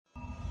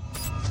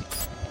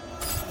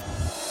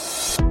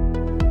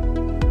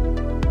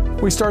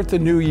We start the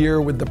new year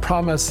with the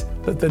promise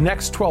that the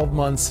next 12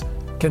 months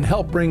can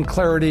help bring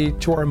clarity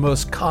to our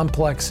most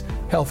complex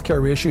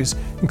healthcare issues,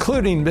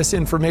 including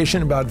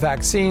misinformation about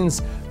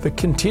vaccines, the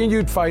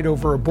continued fight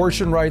over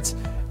abortion rights,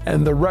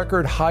 and the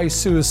record high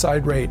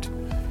suicide rate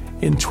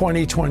in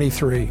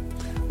 2023.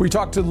 We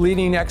talked to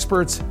leading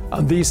experts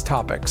on these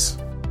topics.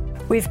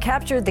 We've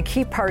captured the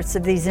key parts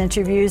of these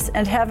interviews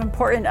and have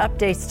important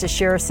updates to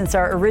share since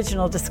our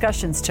original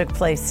discussions took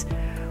place.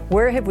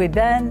 Where have we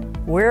been?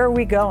 Where are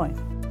we going?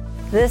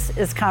 This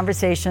is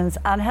Conversations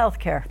on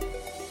Healthcare.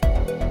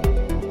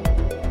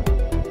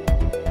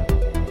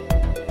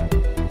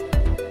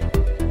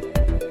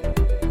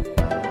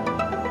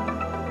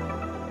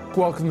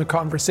 Welcome to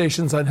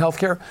Conversations on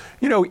Healthcare.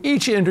 You know,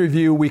 each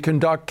interview we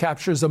conduct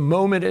captures a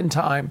moment in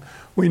time.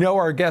 We know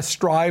our guests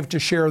strive to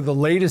share the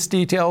latest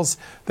details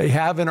they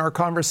have in our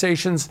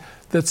conversations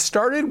that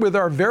started with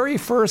our very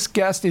first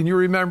guest, and you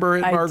remember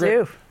it,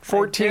 Margaret?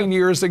 14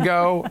 years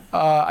ago.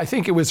 I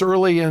think it was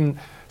early in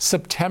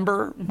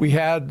September. We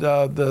had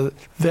the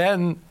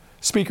then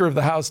Speaker of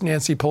the House,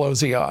 Nancy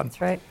Pelosi, on.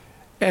 That's right.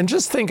 And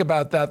just think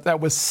about that. That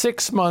was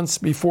 6 months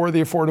before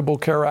the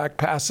Affordable Care Act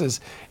passes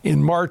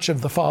in March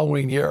of the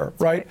following year,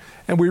 right?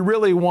 And we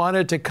really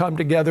wanted to come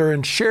together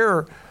and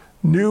share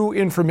new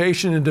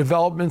information and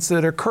developments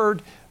that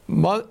occurred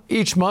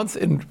each month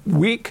and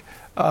week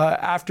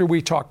after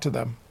we talked to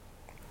them.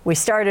 We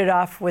started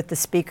off with the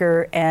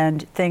Speaker,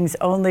 and things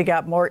only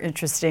got more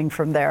interesting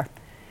from there.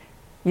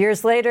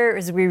 Years later,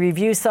 as we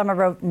review some of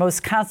our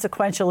most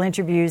consequential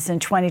interviews in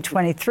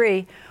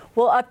 2023,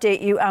 we'll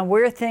update you on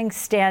where things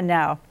stand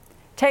now.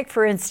 Take,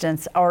 for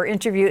instance, our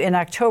interview in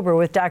October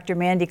with Dr.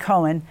 Mandy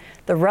Cohen,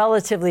 the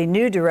relatively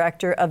new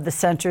director of the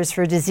Centers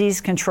for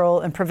Disease Control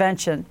and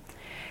Prevention.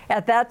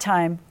 At that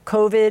time,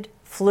 COVID,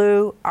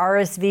 flu,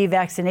 RSV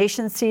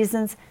vaccination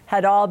seasons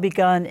had all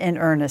begun in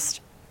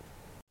earnest.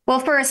 Well,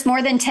 first,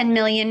 more than 10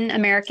 million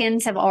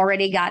Americans have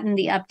already gotten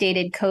the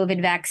updated COVID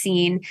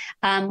vaccine.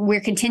 We're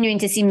continuing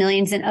to see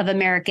millions of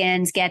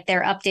Americans get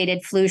their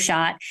updated flu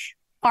shot.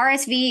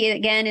 RSV,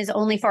 again, is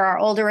only for our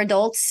older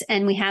adults,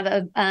 and we have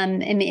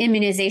an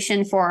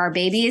immunization for our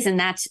babies, and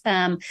that's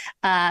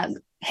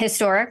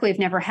historic. We've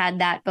never had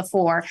that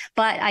before.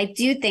 But I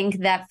do think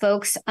that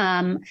folks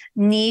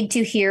need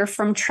to hear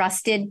from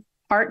trusted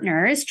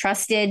partners,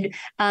 trusted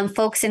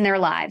folks in their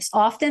lives.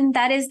 Often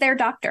that is their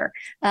doctor,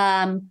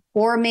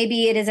 or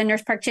maybe it is a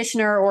nurse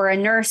practitioner or a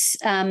nurse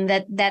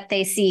that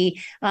they see.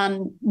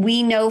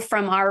 We know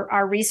from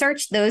our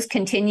research, those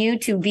continue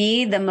to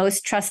be the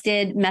most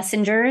trusted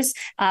messengers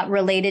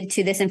related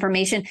to this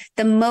information.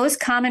 The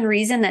most common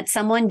reason that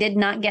someone did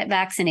not get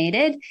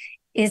vaccinated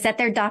is that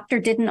their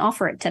doctor didn't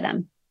offer it to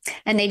them,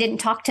 and they didn't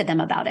talk to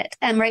them about it.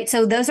 And right.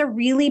 So those are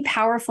really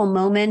powerful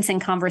moments and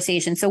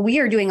conversations. So we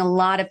are doing a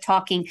lot of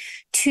talking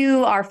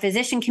to our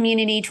physician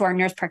community, to our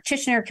nurse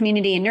practitioner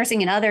community and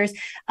nursing and others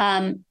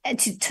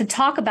to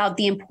talk about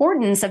the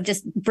importance of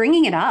just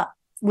bringing it up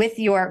with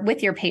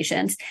your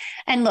patients.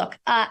 And look,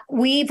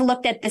 we've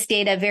looked at this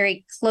data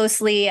very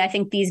closely. I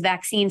think these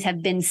vaccines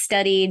have been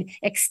studied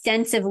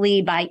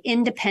extensively by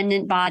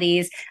independent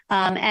bodies,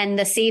 and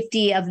the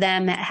safety of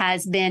them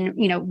has been,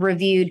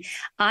 reviewed.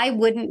 I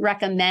wouldn't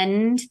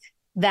recommend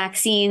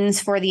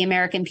vaccines for the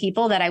American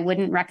people that I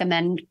wouldn't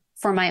recommend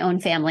for my own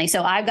family.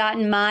 So I've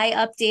gotten my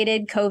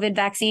updated COVID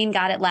vaccine,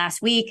 got it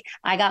last week.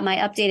 I got my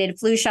updated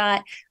flu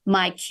shot.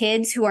 My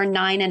kids who are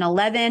 9 and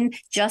 11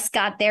 just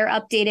got their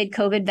updated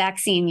COVID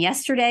vaccine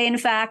yesterday. In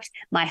fact,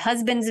 my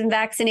husband's been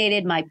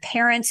vaccinated, my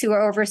parents who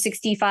are over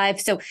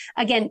 65. So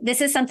again, this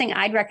is something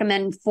I'd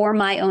recommend for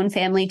my own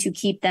family to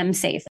keep them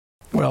safe.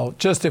 Well,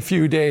 just a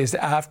few days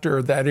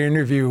after that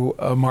interview,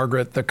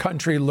 Margaret, the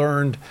country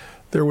learned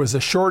there was a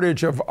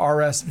shortage of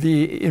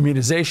RSV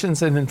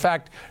immunizations. And in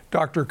fact,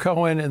 Dr.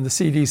 Cohen and the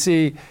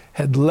CDC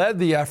had led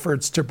the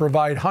efforts to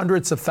provide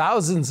hundreds of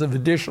thousands of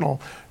additional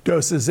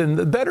doses. And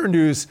the better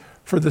news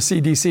for the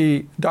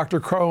CDC, Dr.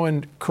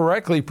 Cohen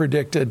correctly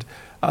predicted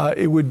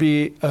it would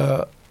be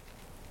a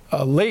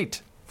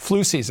late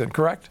flu season,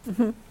 correct?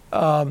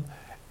 Mm-hmm.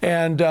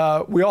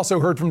 And we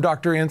also heard from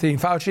Dr. Anthony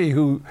Fauci,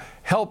 who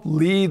helped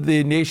lead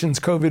the nation's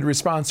COVID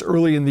response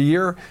early in the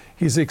year.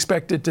 He's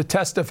expected to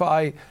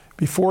testify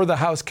before the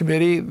House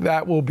committee.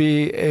 That will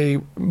be a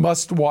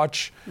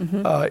must-watch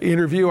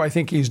interview. I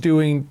think he's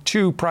doing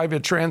 2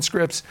 private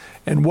transcripts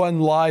and 1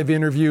 live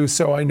interview,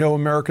 so I know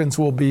Americans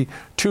will be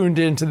tuned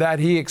into that.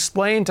 He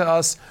explained to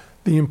us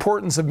the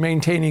importance of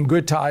maintaining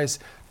good ties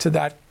to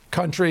that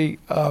country,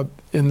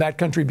 in that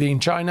country being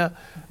China,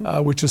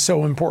 which is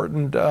so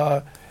important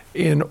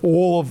in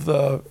all of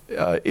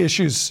the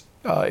issues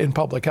in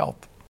public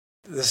health.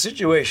 The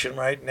situation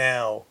right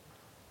now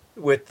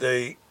with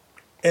the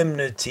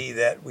enmity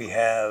that we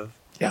have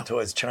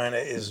towards China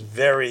is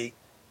very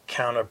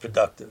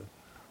counterproductive.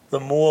 The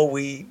more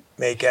we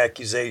make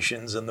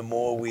accusations and the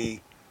more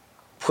we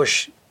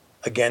push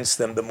against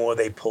them, the more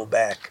they pull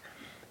back.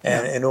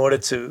 And in order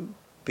to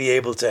be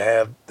able to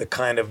have the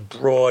kind of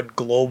broad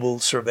global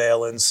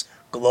surveillance,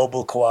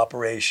 global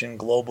cooperation,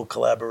 global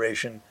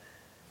collaboration,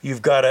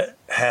 you've got to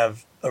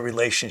have a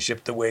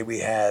relationship the way we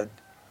had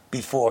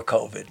before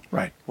COVID,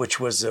 right, which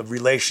was a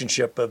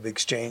relationship of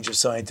exchange of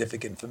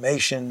scientific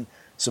information,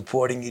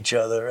 supporting each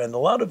other, and a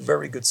lot of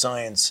very good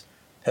science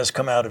has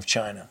come out of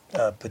China,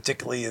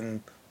 particularly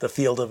in the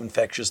field of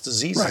infectious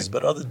diseases, right,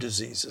 but other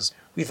diseases.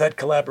 We've had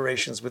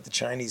collaborations with the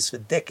Chinese for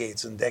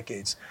decades and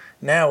decades.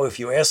 Now, if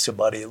you ask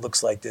somebody, it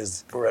looks like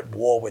we're at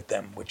war with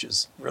them, which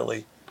is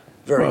really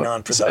very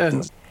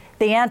non-productive.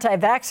 The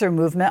anti-vaxxer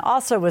movement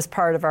also was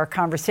part of our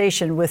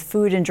conversation with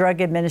Food and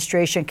Drug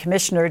Administration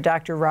Commissioner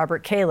Dr.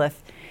 Robert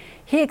Califf.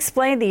 He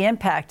explained the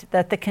impact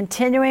that the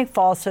continuing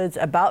falsehoods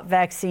about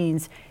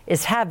vaccines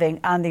is having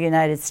on the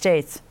United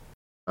States.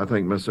 I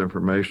think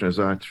misinformation is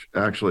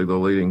actually the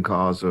leading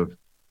cause of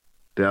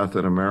death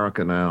in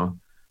America now,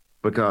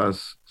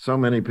 because so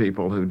many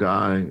people who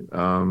die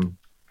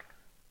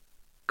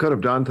could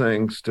have done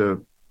things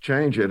to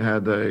change it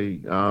had they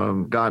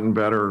gotten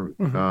better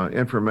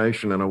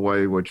information in a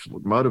way which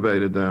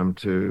motivated them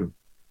to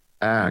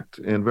act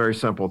in very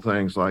simple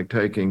things like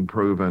taking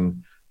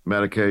proven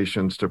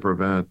medications to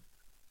prevent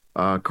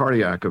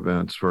cardiac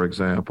events, for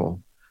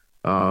example.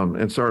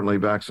 And certainly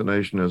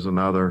vaccination is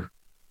another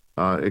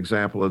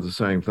example of the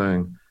same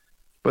thing.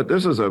 But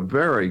this is a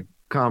very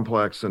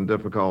complex and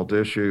difficult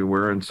issue.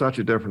 We're in such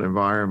a different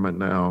environment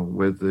now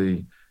with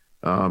the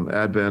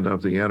advent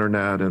of the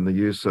internet and the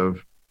use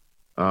of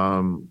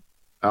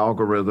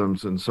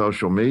algorithms and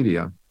social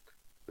media.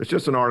 There's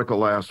just an article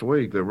last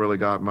week that really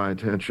got my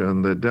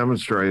attention that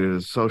demonstrated,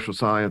 a social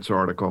science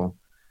article,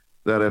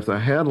 that if the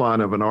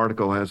headline of an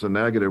article has a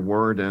negative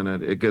word in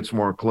it, it gets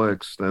more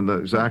clicks than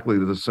exactly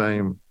the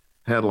same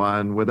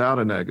headline without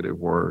a negative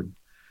word.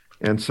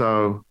 And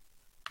so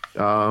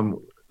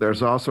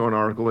there's also an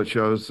article that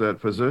shows that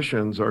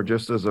physicians are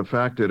just as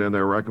affected in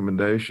their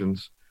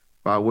recommendations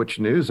by which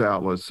news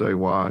outlets they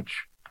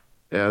watch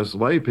as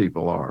lay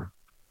people are.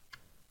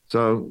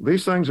 So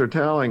these things are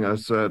telling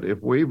us that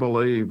if we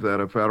believe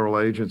that a federal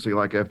agency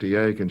like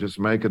FDA can just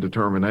make a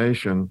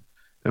determination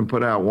and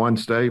put out one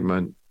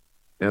statement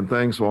and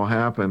things will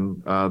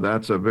happen,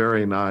 that's a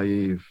very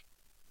naive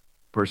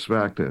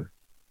perspective.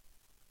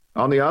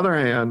 On the other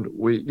hand,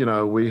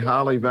 we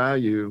highly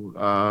value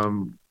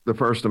the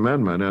First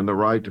Amendment and the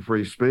right to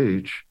free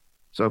speech.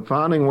 So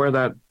finding where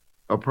that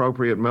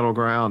appropriate middle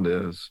ground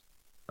is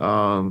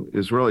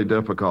really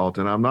difficult.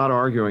 And I'm not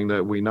arguing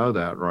that we know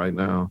that right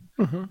now,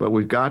 but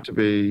we've got to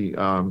be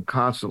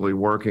constantly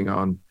working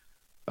on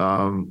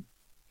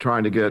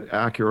trying to get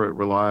accurate,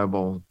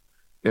 reliable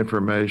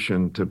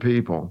information to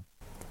people.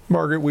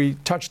 Margaret, we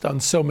touched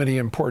on so many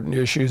important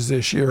issues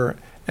this year,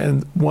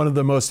 and one of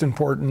the most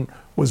important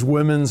was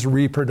women's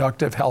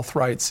reproductive health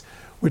rights,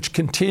 which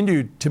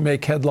continued to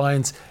make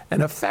headlines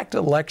and affect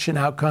election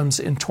outcomes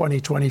in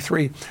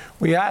 2023.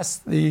 We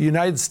asked the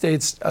United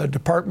States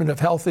Department of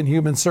Health and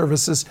Human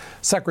Services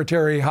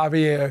Secretary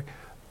Javier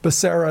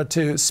Becerra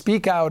to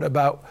speak out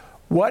about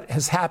what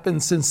has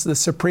happened since the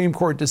Supreme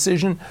Court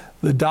decision,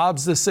 the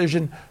Dobbs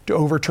decision, to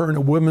overturn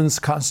a woman's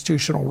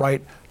constitutional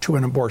right to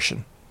an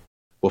abortion.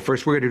 Well,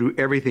 first, we're going to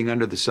do everything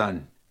under the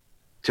sun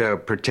to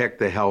protect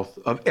the health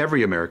of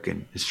every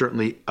American,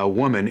 certainly a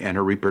woman and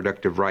her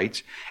reproductive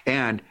rights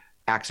and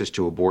access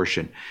to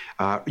abortion.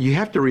 You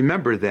have to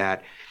remember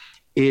that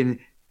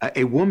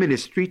a woman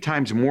is 3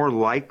 times more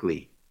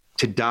likely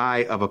to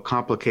die of a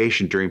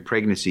complication during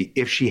pregnancy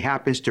if she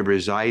happens to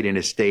reside in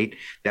a state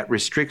that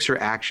restricts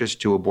her access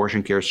to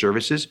abortion care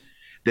services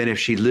than if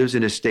she lives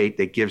in a state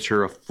that gives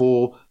her a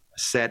full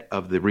set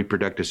of the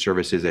reproductive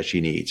services that she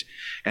needs.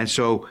 And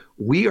so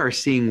we are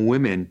seeing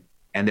women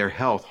and their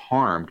health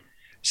harmed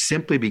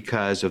simply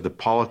because of the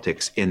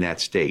politics in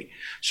that state.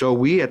 So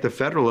we at the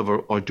federal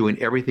level are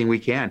doing everything we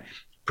can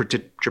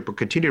to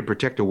continue to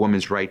protect a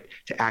woman's right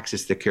to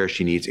access the care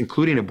she needs,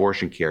 including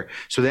abortion care.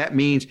 So that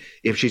means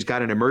if she's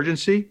got an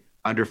emergency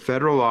under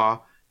federal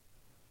law,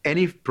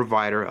 any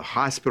provider, a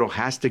hospital,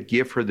 has to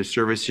give her the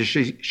services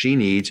she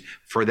needs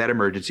for that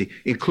emergency,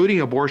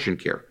 including abortion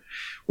care.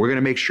 We're going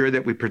to make sure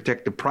that we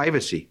protect the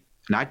privacy,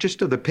 not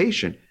just of the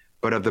patient,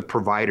 but of the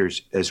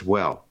providers as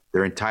well.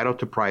 They're entitled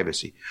to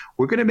privacy.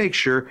 We're going to make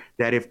sure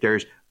that if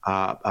there's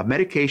a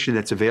medication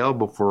that's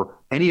available for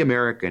any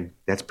American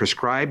that's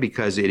prescribed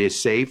because it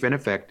is safe and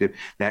effective,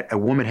 that a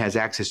woman has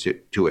access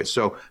to it.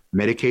 So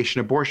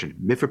medication abortion,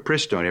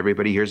 mifepristone,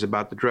 everybody hears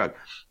about the drug.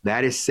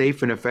 That is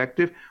safe and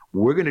effective.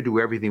 We're going to do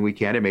everything we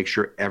can to make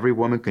sure every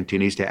woman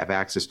continues to have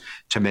access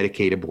to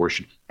Medicaid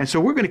abortion. And so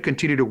we're going to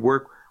continue to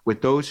work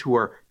with those who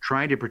are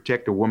trying to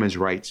protect a woman's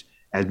rights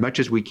as much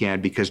as we can,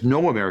 because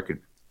no American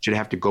should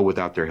have to go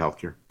without their health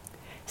care.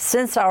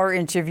 Since our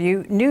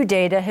interview, new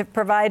data have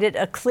provided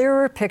a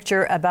clearer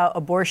picture about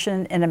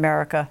abortion in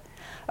America.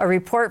 A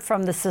report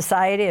from the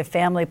Society of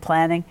Family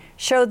Planning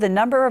showed the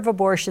number of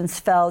abortions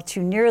fell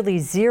to nearly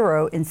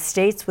 0 in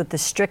states with the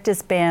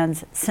strictest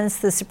bans since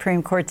the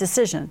Supreme Court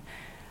decision.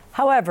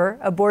 However,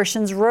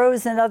 abortions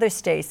rose in other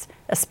states,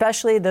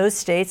 especially those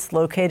states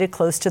located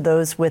close to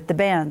those with the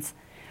bans.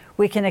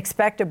 We can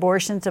expect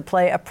abortion to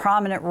play a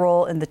prominent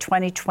role in the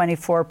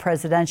 2024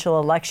 presidential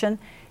election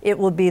it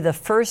will be the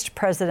first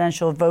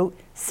presidential vote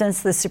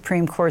since the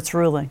Supreme Court's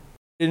ruling.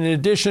 In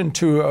addition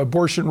to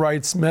abortion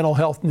rights, mental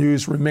health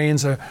news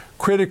remains a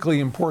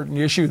critically important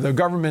issue. The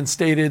government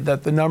stated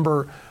that the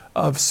number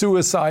of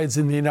suicides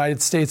in the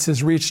United States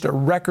has reached a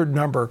record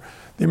number.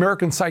 The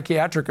American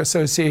Psychiatric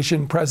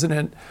Association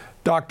president,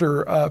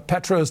 Dr.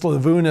 Petros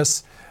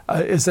Liavounis,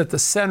 is at the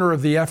center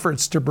of the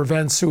efforts to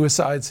prevent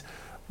suicides.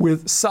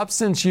 With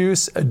substance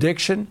use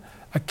addiction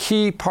a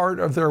key part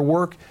of their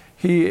work,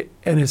 he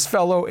and his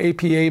fellow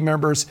APA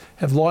members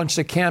have launched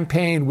a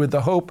campaign with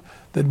the hope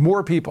that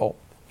more people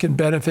can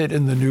benefit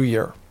in the new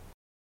year.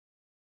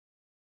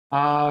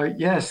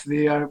 Yes,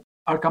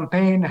 our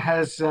campaign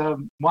has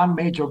one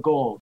major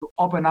goal: to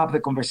open up the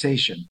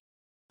conversation.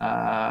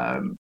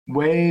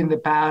 Way in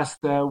the past,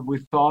 we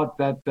thought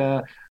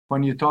that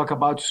when you talk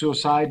about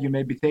suicide, you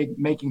may be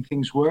making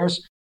things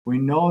worse. We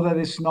know that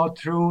it's not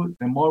true.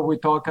 The more we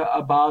talk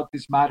about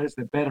these matters,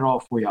 the better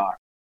off we are.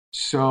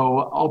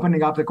 So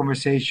opening up the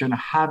conversation,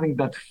 having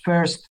that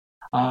first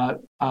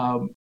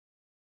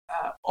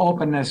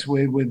openness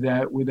with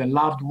a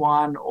loved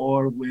one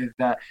or with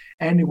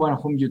anyone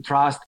whom you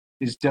trust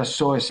is just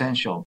so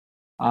essential.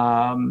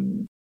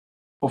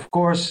 Of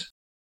course,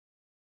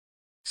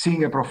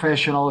 seeing a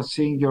professional,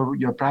 seeing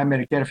your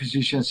primary care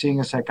physician, seeing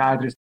a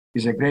psychiatrist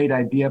is a great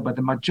idea, but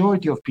the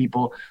majority of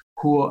people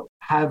who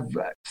have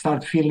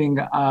start feeling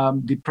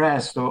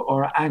depressed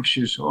or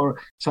anxious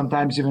or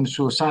sometimes even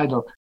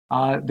suicidal,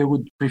 they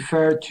would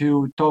prefer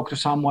to talk to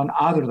someone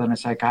other than a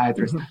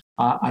psychiatrist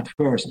at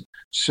first.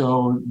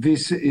 So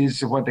this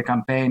is what the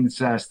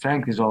campaign's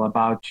strength is all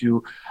about,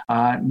 to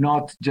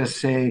not just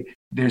say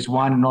there's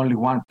one and only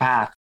one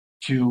path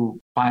to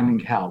finding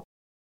help.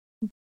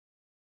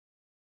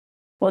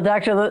 Well,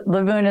 Dr.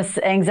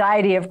 Liavounis,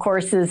 anxiety, of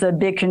course, is a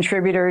big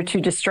contributor to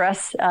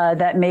distress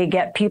that may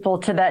get people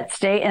to that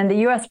state. And the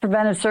U.S.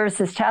 Preventive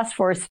Services Task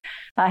Force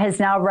has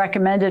now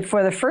recommended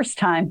for the first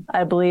time,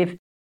 I believe,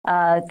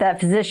 that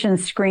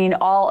physicians screen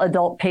all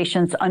adult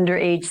patients under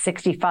age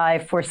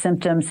 65 for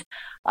symptoms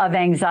of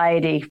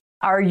anxiety.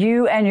 Are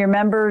you and your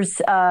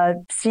members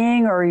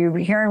seeing, or are you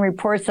hearing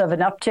reports of an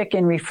uptick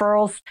in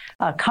referrals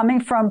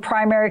coming from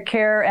primary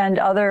care and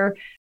other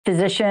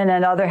physician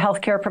and other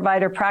healthcare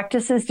provider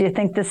practices? Do you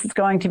think this is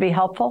going to be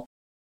helpful?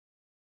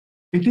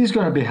 It is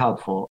going to be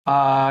helpful.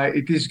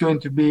 It is going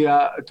to be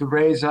to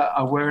raise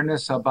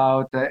awareness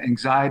about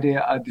anxiety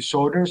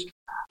disorders.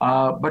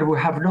 But we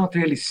have not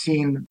really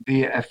seen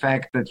the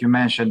effect that you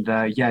mentioned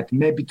yet.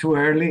 Maybe too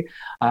early.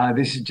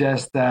 This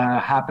just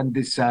happened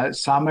this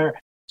summer.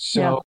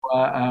 So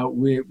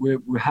we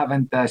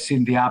haven't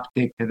seen the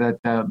uptick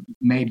that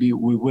maybe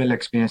we will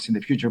experience in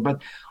the future.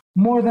 But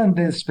more than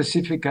the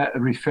specific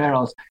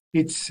referrals,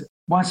 it's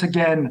once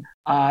again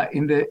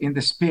in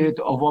the spirit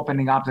of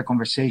opening up the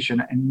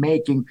conversation and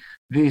making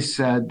this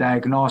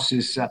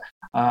diagnosis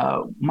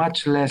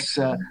much less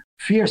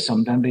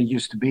fearsome than they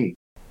used to be.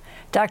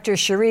 Dr.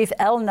 Sharif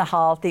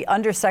El-Nahal, the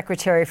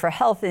Undersecretary for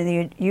Health in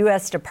the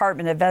U.S.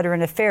 Department of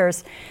Veteran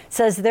Affairs,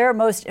 says their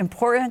most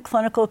important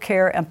clinical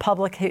care and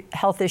public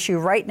health issue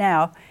right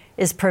now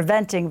is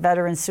preventing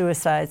veteran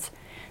suicides.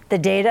 The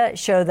data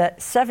show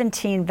that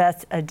 17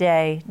 vets a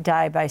day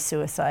die by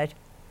suicide.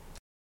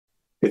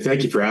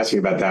 Thank you for asking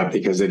about that,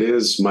 because it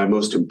is my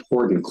most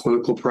important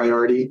clinical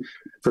priority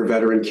for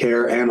veteran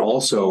care and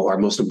also our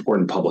most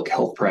important public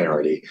health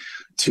priority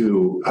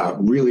to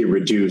really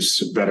reduce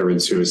veteran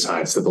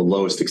suicides to the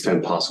lowest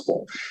extent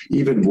possible.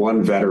 Even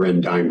one veteran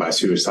dying by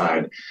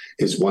suicide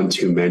is one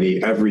too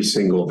many. Every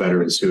single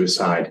veteran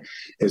suicide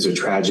is a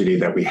tragedy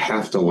that we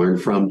have to learn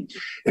from.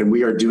 And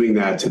we are doing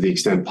that to the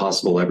extent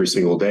possible every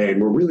single day. And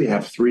we really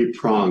have three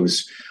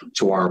prongs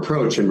to our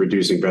approach in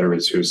reducing veteran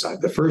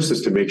suicide. The first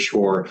is to make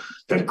sure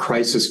that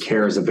crisis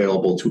care is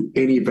available to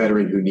any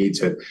veteran who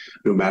needs it,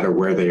 no matter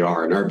where they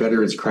are. And our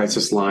Veterans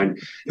Crisis Line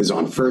is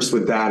on first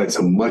with that. It's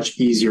a much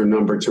easier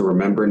number to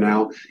remember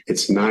now.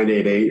 It's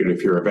 988. And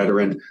if you're a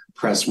veteran,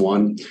 press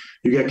 1.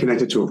 You get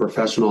connected to a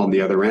professional on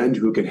the other end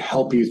who can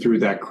help you through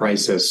that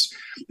crisis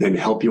and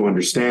help you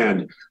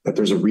understand that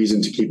there's a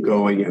reason to keep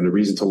going and a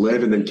reason to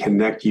live, and then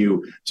connect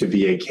you to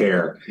VA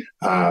care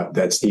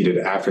that's needed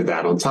after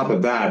that. On top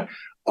of that,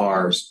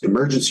 our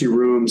emergency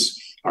rooms,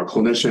 our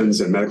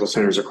clinicians and medical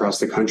centers across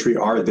the country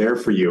are there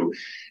for you.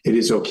 It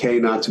is okay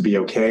not to be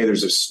okay.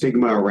 There's a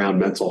stigma around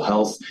mental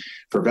health.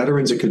 For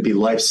veterans, it could be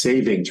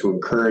life-saving to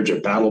encourage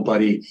a battle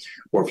buddy,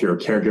 or if you're a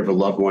caregiver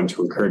loved one,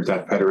 to encourage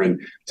that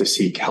veteran to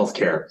seek health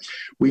care.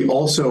 We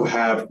also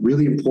have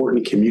really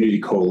important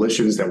community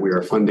coalitions that we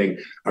are funding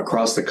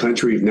across the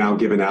country. We've now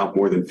given out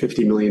more than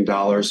 $50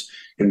 million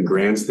in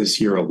grants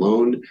this year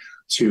alone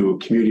to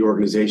community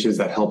organizations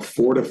that help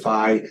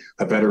fortify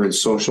a veteran's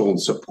social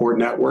and support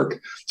network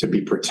to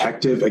be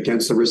protective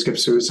against the risk of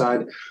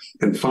suicide.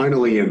 And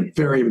finally, and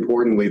very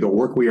importantly, the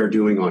work we are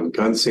doing on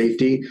gun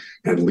safety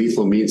and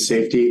lethal means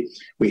safety.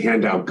 We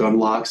hand out gun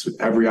locks with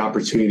every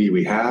opportunity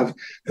we have.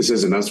 This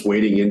isn't us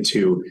wading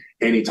into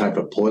any type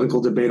of political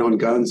debate on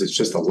guns. It's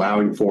just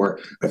allowing for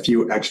a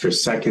few extra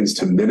seconds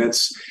to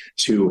minutes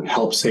to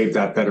help save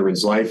that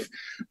veteran's life.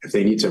 If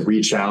they need to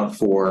reach out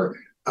for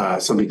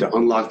something to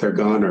unlock their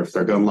gun, or if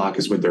their gun lock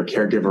is with their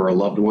caregiver or a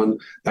loved one,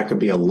 that could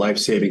be a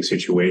life-saving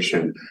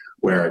situation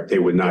where they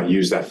would not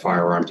use that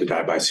firearm to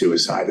die by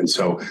suicide. And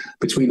so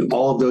between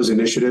all of those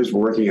initiatives,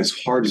 we're working as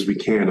hard as we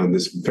can on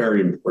this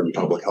very important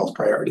public health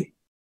priority.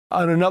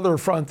 On another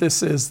front,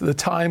 this is the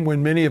time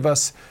when many of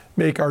us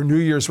make our New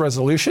Year's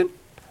resolution.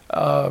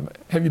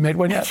 Have you made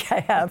one yet?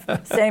 I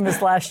have. Same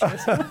as last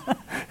year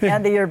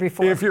and the year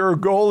before. If your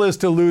goal is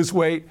to lose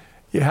weight,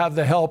 you have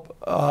the help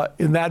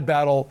in that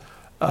battle.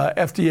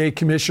 FDA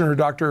Commissioner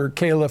Dr.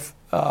 Califf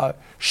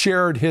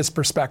shared his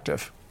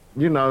perspective.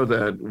 You know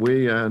that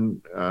we,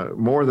 and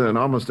more than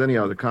almost any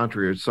other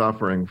country, are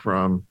suffering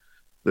from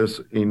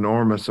this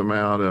enormous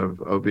amount of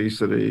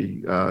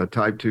obesity,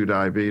 type 2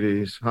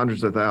 diabetes,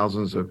 hundreds of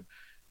thousands of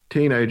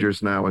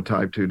teenagers now with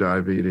type 2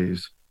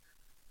 diabetes.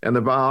 And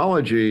the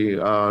biology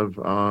of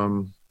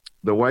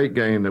the weight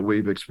gain that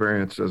we've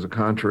experienced as a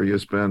country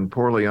has been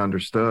poorly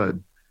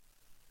understood.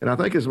 And I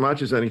think as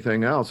much as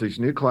anything else, these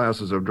new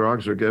classes of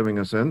drugs are giving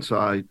us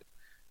insight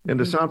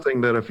into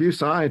something that a few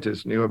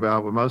scientists knew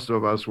about, but most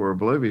of us were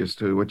oblivious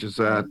to, which is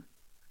that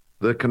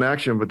the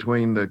connection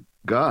between the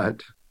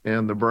gut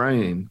and the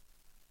brain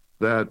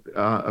that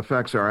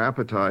affects our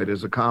appetite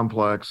is a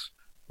complex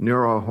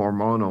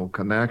neurohormonal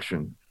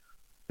connection.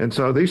 And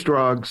so these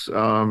drugs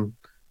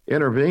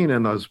intervene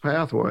in those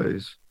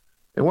pathways.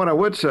 And what I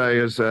would say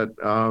is that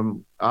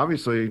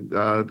obviously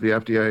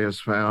the FDA has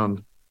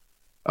found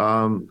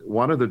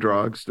one of the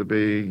drugs to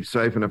be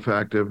safe and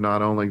effective,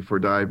 not only for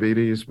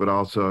diabetes, but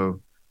also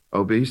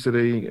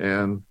obesity.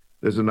 And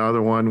there's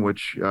another one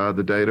which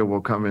the data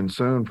will come in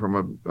soon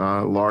from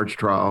large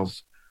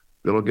trials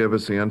that'll give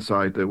us the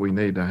insight that we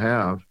need to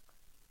have.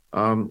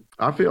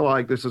 I feel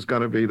like this is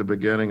going to be the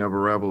beginning of a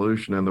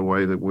revolution in the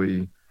way that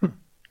we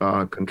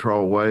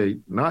control weight,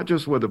 not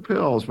just with the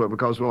pills, but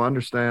because we'll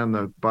understand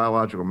the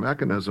biological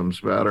mechanisms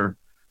better.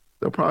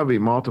 There'll probably be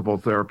multiple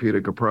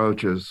therapeutic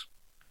approaches,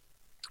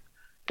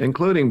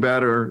 including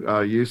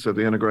better use of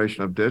the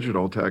integration of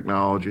digital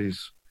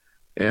technologies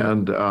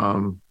and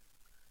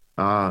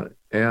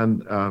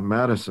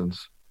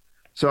medicines.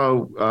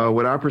 So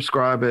would I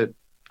prescribe it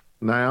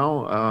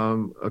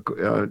now?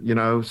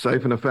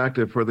 Safe and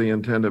effective for the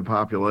intended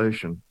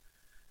population.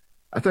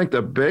 I think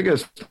the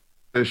biggest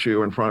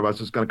issue in front of us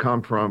is going to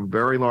come from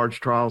very large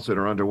trials that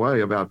are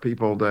underway about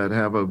people that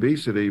have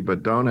obesity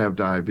but don't have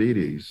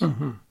diabetes.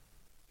 Mm-hmm.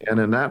 And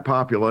in that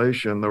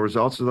population, the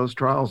results of those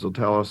trials will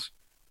tell us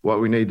what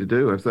we need to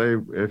do.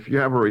 If you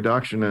have a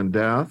reduction in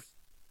death,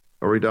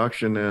 a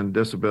reduction in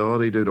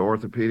disability due to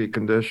orthopedic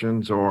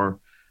conditions or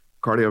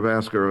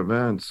cardiovascular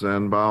events,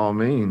 then by all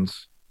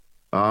means,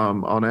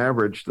 on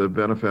average, the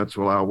benefits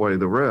will outweigh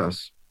the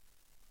risks.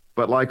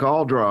 But like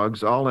all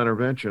drugs, all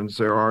interventions,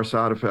 there are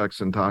side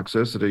effects and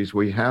toxicities.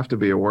 We have to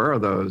be aware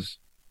of those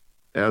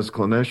as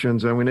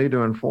clinicians, and we need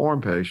to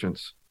inform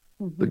patients.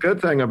 Mm-hmm. The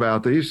good thing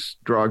about these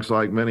drugs,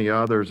 like many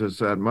others, is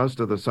that most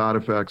of the side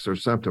effects are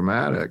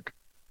symptomatic.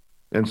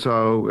 And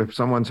so if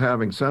someone's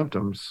having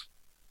symptoms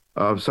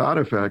of side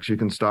effects, you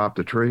can stop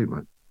the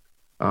treatment.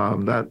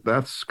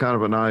 That's kind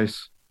of a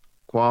nice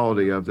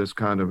quality of this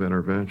kind of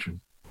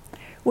intervention.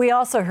 We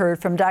also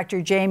heard from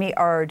Dr. Jamie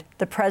Ard,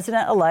 the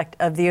president-elect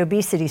of the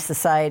Obesity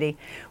Society.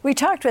 We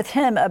talked with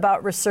him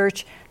about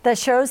research that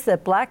shows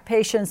that Black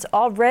patients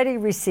already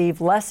receive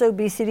less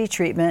obesity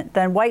treatment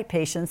than white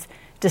patients,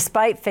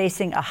 despite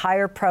facing a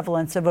higher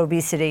prevalence of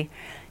obesity.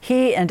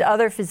 He and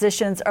other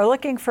physicians are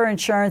looking for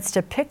insurance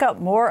to pick up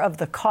more of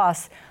the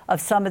costs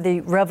of some of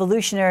the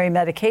revolutionary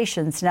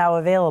medications now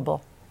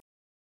available.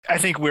 I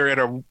think we're at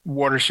a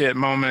watershed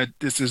moment.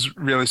 This is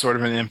really sort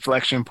of an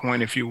inflection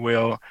point, if you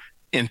will,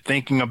 in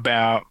thinking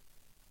about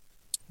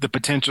the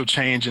potential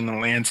change in the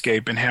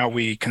landscape and how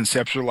we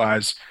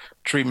conceptualize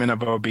treatment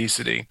of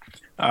obesity.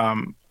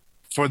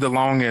 For the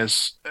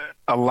longest,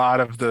 a lot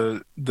of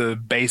the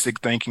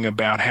basic thinking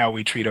about how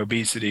we treat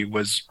obesity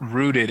was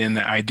rooted in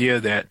the idea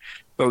that,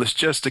 well, it's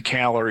just a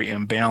calorie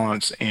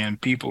imbalance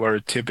and people are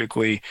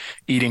typically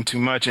eating too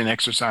much and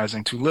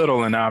exercising too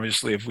little. And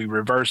obviously, if we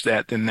reverse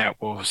that, then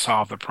that will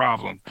solve the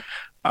problem.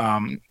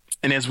 And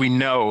as we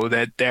know,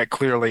 that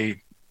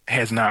clearly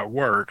has not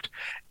worked,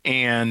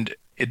 and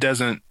it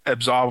doesn't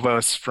absolve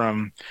us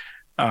from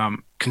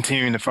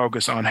continuing to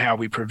focus on how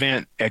we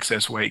prevent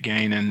excess weight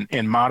gain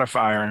and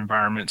modify our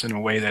environments in a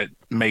way that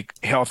make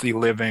healthy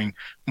living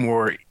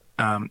more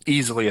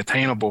easily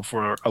attainable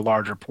for a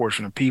larger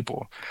portion of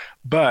people.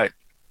 But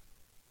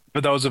for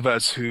those of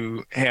us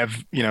who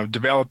have,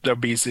 developed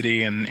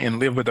obesity and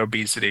live with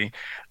obesity,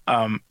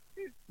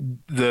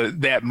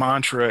 that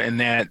mantra and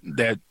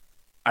that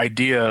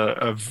idea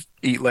of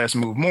eat less,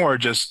 move more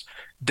just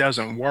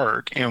doesn't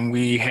work. And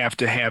we have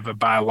to have a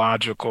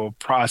biological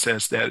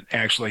process that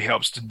actually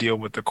helps to deal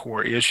with the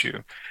core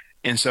issue.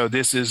 And so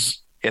this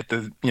is at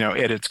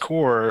its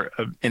core,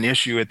 an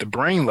issue at the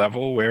brain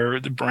level where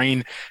the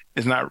brain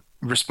is not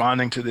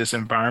responding to this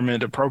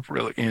environment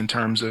appropriately in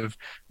terms of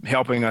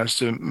helping us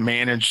to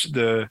manage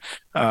the,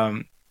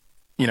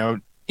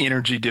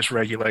 energy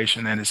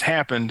dysregulation that has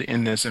happened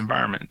in this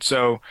environment.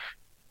 So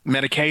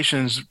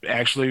medications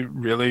actually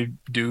really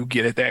do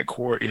get at that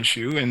core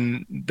issue,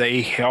 and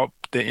they help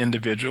the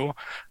individual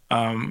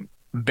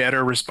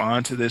better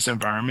respond to this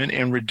environment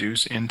and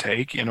reduce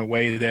intake in a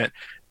way that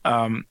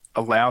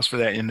allows for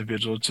that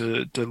individual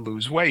to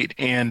lose weight.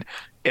 And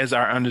as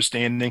our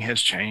understanding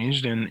has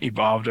changed and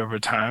evolved over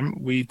time,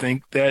 we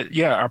think that,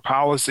 our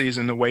policies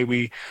and the way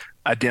we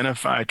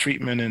identify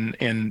treatment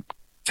and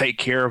take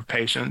care of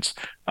patients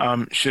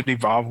should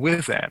evolve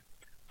with that.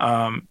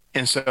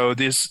 And so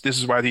this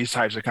is why these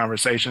types of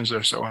conversations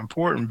are so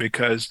important,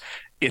 because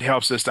it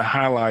helps us to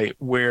highlight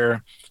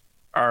where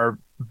our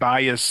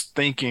biased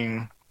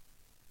thinking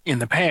in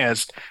the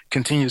past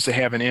continues to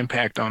have an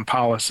impact on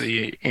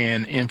policy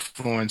and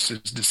influences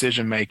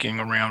decision-making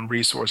around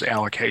resource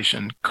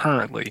allocation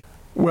currently.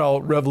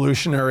 Well,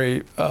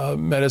 revolutionary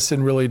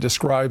medicine really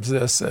describes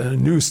this. A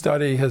new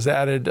study has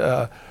added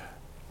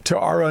to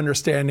our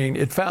understanding.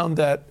 It found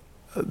that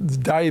the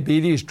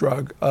diabetes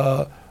drug,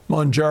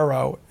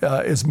 Mounjaro,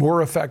 is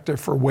more effective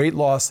for weight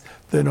loss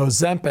than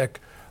Ozempic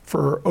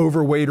for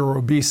overweight or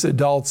obese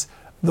adults.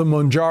 The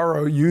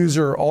Mounjaro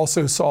user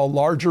also saw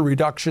larger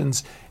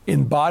reductions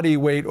in body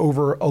weight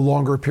over a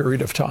longer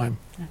period of time.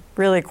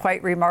 Really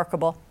quite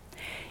remarkable.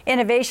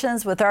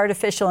 Innovations with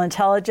artificial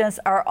intelligence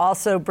are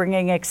also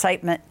bringing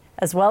excitement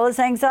as well as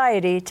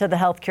anxiety to the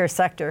healthcare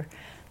sector.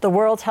 The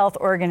World Health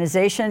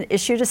Organization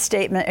issued a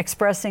statement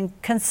expressing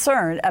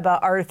concern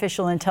about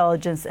artificial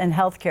intelligence in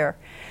healthcare.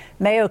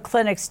 Mayo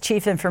Clinic's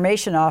Chief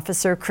Information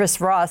Officer,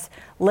 Chris Ross,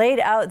 laid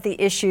out the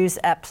issues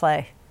at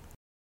play.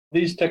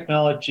 These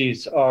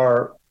technologies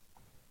are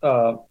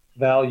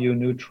value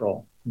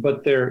neutral,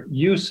 but their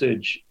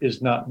usage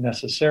is not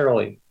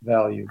necessarily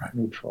value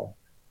neutral.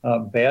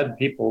 Bad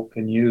people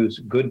can use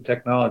good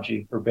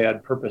technology for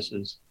bad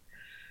purposes.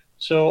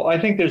 So I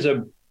think there's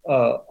a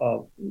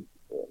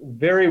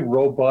very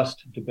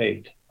robust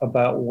debate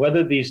about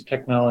whether these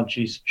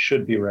technologies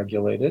should be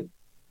regulated,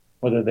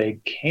 whether they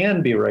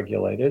can be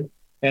regulated,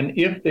 and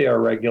if they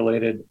are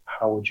regulated,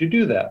 how would you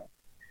do that?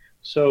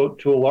 So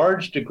to a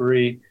large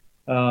degree,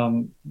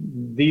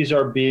 these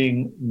are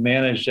being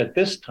managed at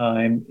this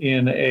time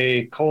in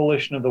a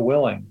coalition of the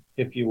willing,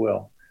 if you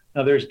will.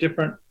 Now, there's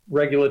different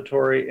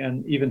regulatory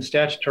and even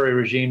statutory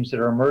regimes that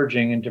are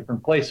emerging in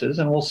different places,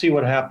 and we'll see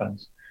what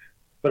happens.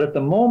 But at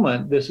the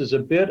moment, this is a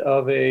bit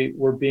of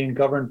we're being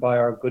governed by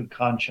our good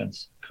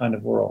conscience kind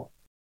of world.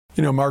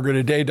 You know, Margaret,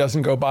 a day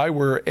doesn't go by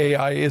where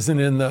AI isn't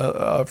in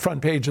the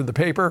front page of the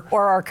paper.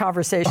 Or our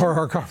conversation. Or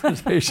our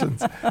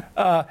conversations.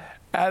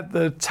 At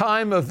the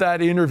time of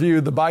that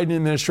interview, the Biden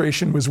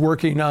administration was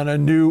working on a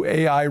new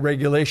AI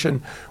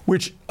regulation,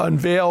 which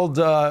unveiled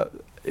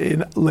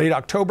in late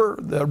October.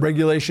 The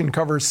regulation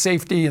covers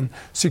safety and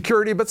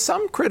security, but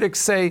some critics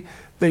say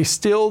they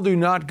still do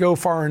not go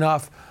far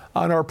enough.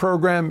 On our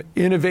program,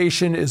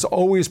 innovation is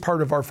always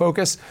part of our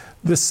focus.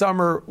 This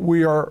summer,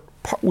 we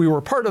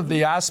were part of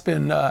the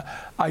Aspen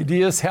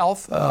Ideas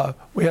Health.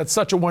 We had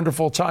such a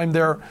wonderful time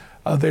there.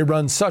 They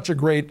run such a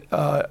great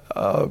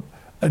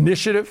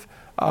initiative.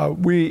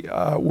 We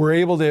were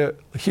able to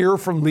hear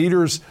from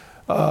leaders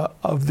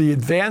of the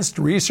Advanced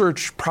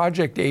Research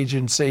Project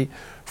Agency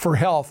for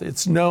Health.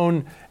 It's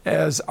known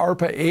as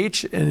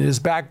ARPA-H and is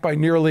backed by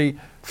nearly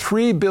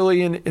 $3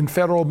 billion in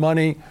federal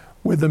money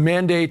with a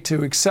mandate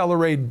to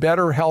accelerate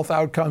better health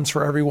outcomes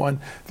for everyone.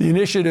 The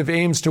initiative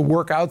aims to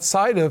work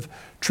outside of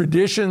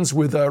traditions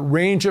with a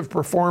range of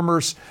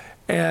performers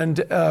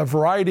and a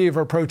variety of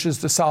approaches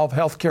to solve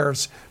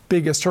healthcare's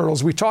biggest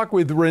hurdles. We talked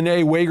with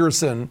Renee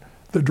Wagerson,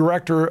 the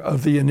director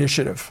of the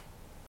initiative.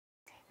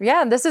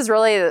 Yeah, this is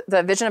really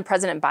the vision of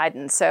President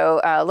Biden.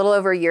 So a little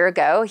over a year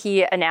ago,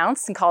 he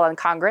announced and called on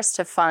Congress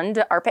to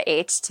fund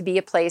ARPA-H to be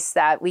a place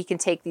that we can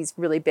take these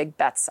really big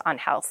bets on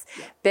health,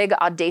 big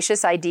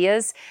audacious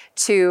ideas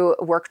to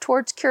work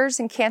towards cures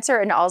in cancer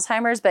and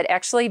Alzheimer's, but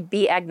actually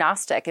be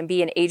agnostic and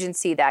be an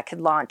agency that could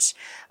launch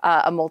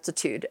a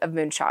multitude of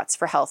moonshots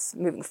for health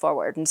moving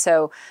forward. And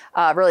so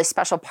a really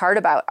special part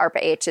about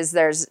ARPA-H is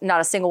there's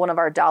not a single one of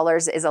our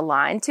dollars is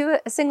aligned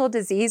to a single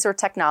disease or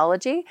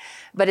technology,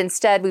 but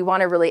instead we want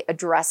to really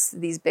address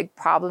these big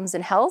problems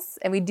in health.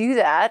 And we do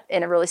that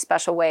in a really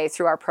special way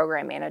through our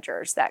program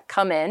managers that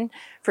come in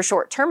for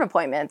short-term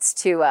appointments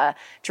to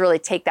really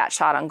take that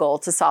shot on goal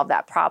to solve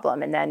that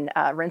problem and then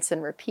rinse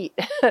and repeat.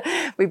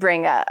 We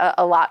bring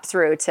a lot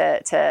through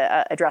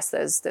to address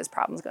those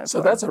problems going forward.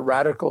 So that's a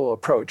radical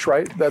approach,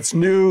 right? That's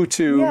new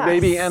to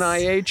maybe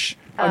NIH.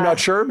 I'm not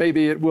sure.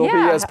 Maybe it will be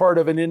as part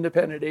of an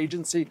independent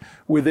agency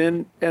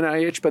within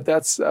NIH, but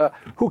that's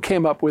who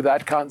came up with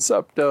that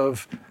concept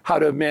of how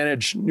to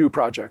manage new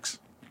projects?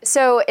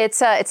 So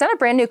it's not a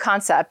brand new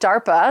concept.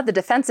 DARPA, the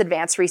Defense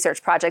Advanced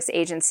Research Projects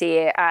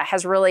Agency,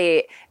 has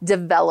really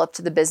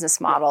developed the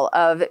business model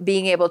of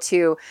being able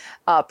to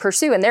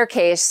pursue, in their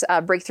case,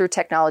 breakthrough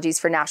technologies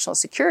for national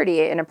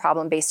security in a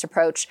problem-based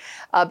approach,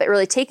 but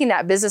really taking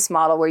that business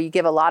model where you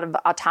give a lot of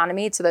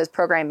autonomy to those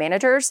program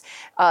managers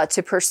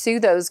to pursue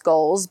those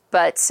goals.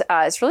 But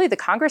it's really the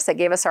Congress that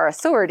gave us our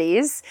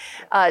authorities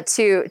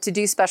to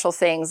do special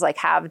things like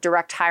have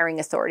direct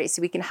hiring authority.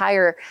 So we can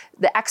hire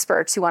the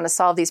experts who want to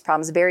solve these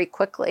problems very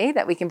quickly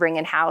that we can bring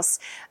in-house,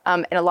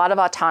 and a lot of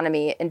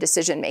autonomy in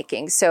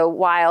decision-making. So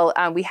while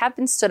we have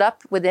been stood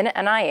up within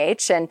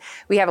NIH, and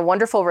we have a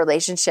wonderful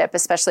relationship,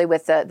 especially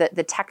with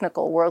the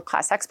technical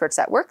world-class experts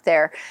that work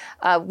there,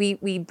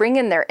 we bring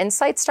in their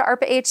insights to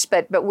ARPA-H,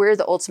 but we're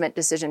the ultimate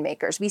decision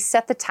makers. We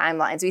set the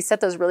timelines. We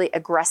set those really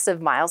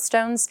aggressive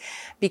milestones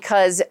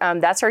because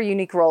that's our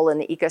unique role in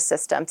the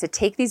ecosystem, to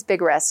take these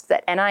big risks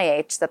that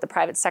NIH, that the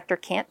private sector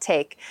can't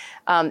take,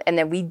 and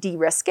then we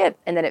de-risk it,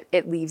 and then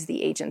it leaves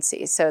the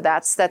agency. So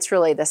that's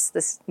really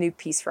this new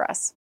piece for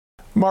us.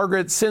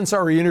 Margaret, since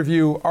our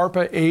interview,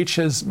 ARPA-H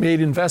has made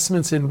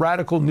investments in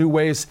radical new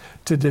ways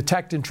to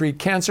detect and treat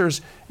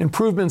cancers,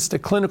 improvements to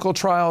clinical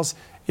trials,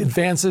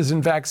 advances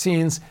in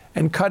vaccines,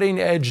 and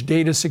cutting-edge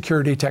data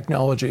security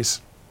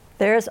technologies.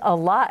 There's a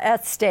lot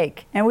at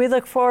stake, and we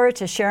look forward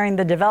to sharing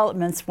the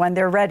developments when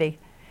they're ready.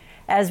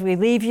 As we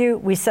leave you,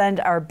 we send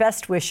our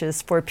best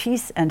wishes for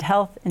peace and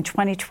health in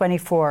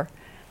 2024.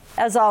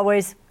 As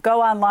always,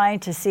 go online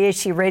to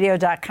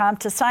chcradio.com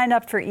to sign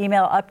up for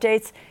email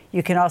updates.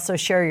 You can also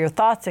share your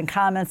thoughts and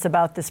comments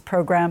about this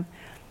program.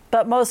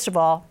 But most of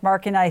all,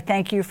 Mark and I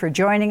thank you for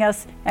joining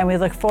us, and we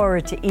look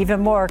forward to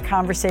even more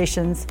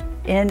conversations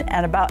in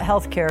and about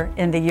healthcare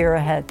in the year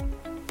ahead.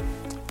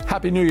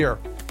 Happy New Year.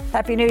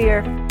 Happy New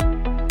Year.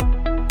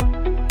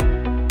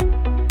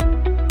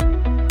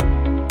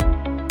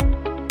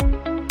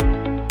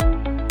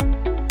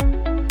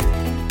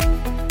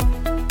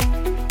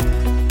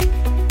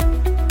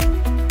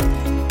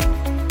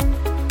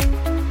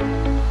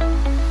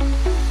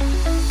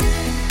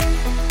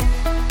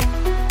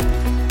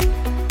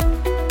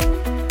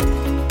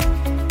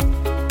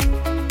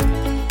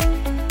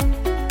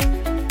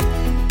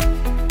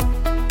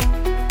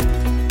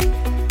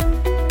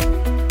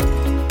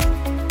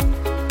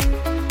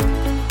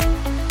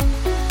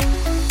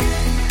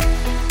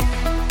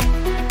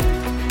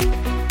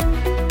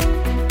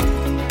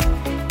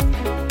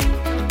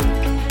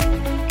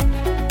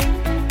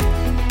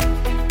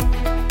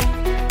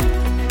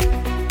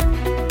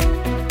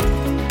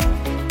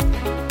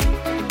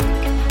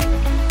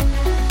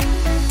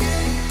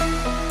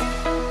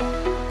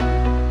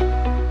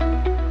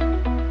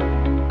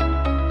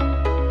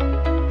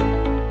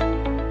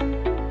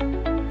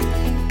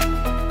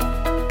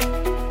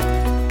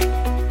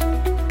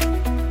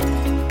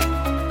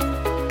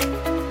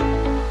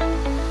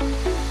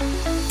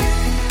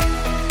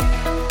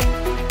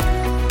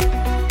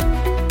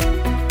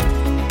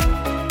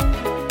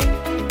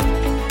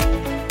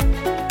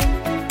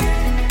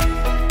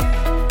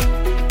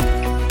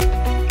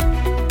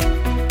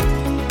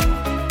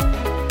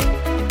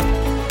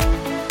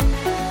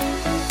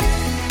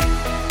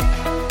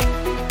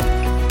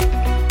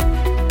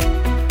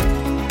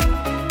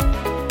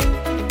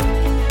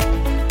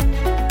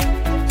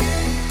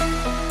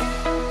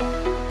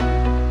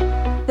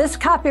 This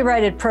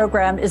copyrighted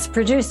program is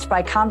produced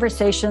by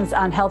Conversations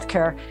on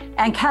Healthcare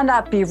and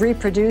cannot be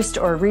reproduced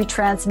or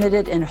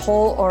retransmitted in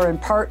whole or in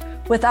part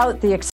without the